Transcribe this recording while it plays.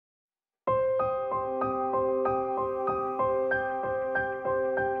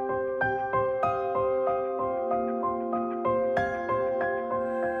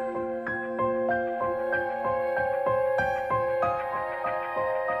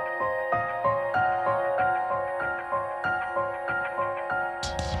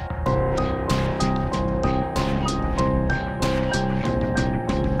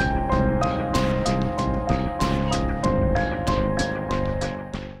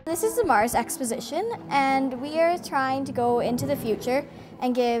This is the Mars Exposition, and we are trying to go into the future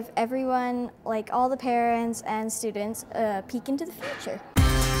and give everyone, like all the parents and students, a peek into the future.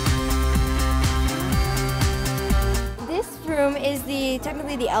 This room is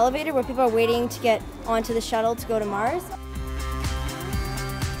technically the elevator where people are waiting to get onto the shuttle to go to Mars.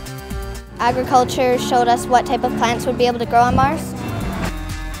 Agriculture showed us what type of plants would be able to grow on Mars.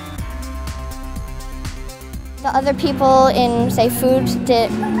 The other people in, say, food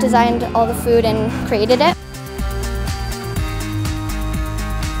designed all the food and created it.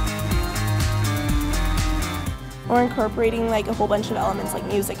 We're incorporating like a whole bunch of elements like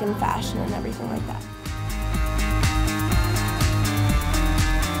music and fashion and everything like that.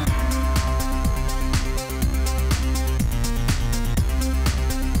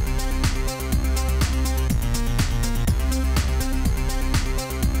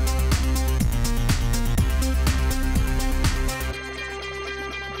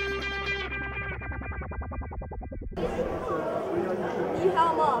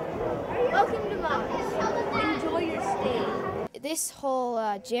 Welcome to Mars. Enjoy your stay. This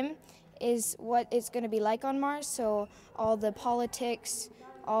whole gym is what it's going to be like on Mars, so all the politics,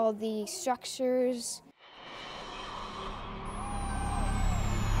 all the structures.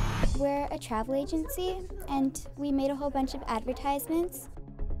 We're a travel agency and we made a whole bunch of advertisements.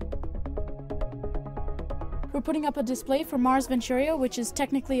 We're putting up a display for Mars Venturia, which is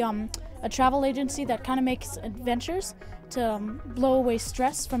technically a travel agency that kind of makes adventures to blow away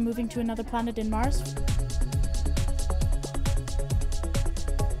stress from moving to another planet in Mars.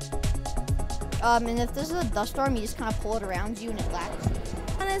 And if this is a dust storm, you just kind of pull it around you and it lasts.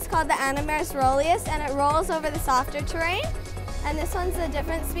 This one is called the Animaris rolleus, and it rolls over the softer terrain. And this one's a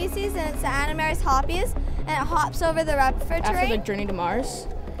different species, and it's the Animaris hoppius, and it hops over the rougher terrain. After the journey to Mars,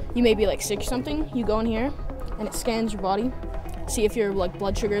 you may be like sick or something. You go in here, and it scans your body, see if your like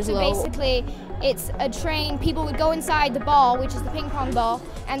blood sugar is low. Basically, it's a train. People would go inside the ball, which is the ping pong ball,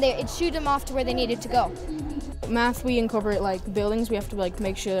 and it'd shoot them off to where they needed to go. Math, we incorporate like buildings. We have to like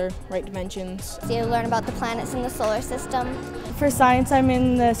make sure they're right dimensions. So you learn about the planets in the solar system. For science, I'm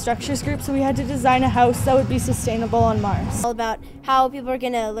in the structures group, so we had to design a house that would be sustainable on Mars. All about how people are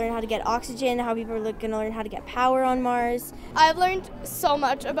going to learn how to get oxygen, how people are going to learn how to get power on Mars. I've learned so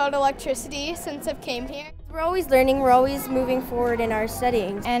much about electricity since I've came here. We're always learning, we're always moving forward in our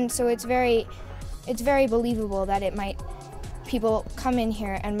studying. And so it's very believable that people come in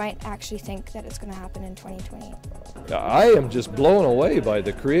here and might actually think that it's going to happen in 2020. I am just blown away by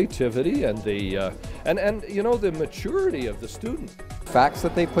the creativity and the and you know, the maturity of the student. Facts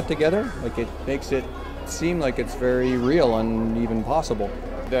that they put together, like it makes it seem like it's very real and even possible.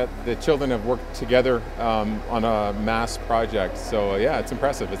 That the children have worked together on a mass project, so yeah, it's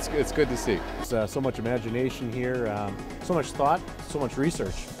impressive. It's good to see. So much imagination here, so much thought, so much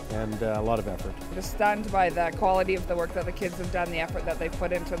research, and a lot of effort. Just stunned by the quality of the work that the kids have done, the effort that they've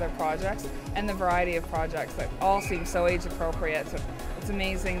put into their projects, and the variety of projects that all seem so age appropriate. So it's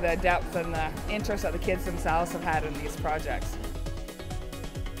amazing the depth and the interest that the kids themselves have had in these projects.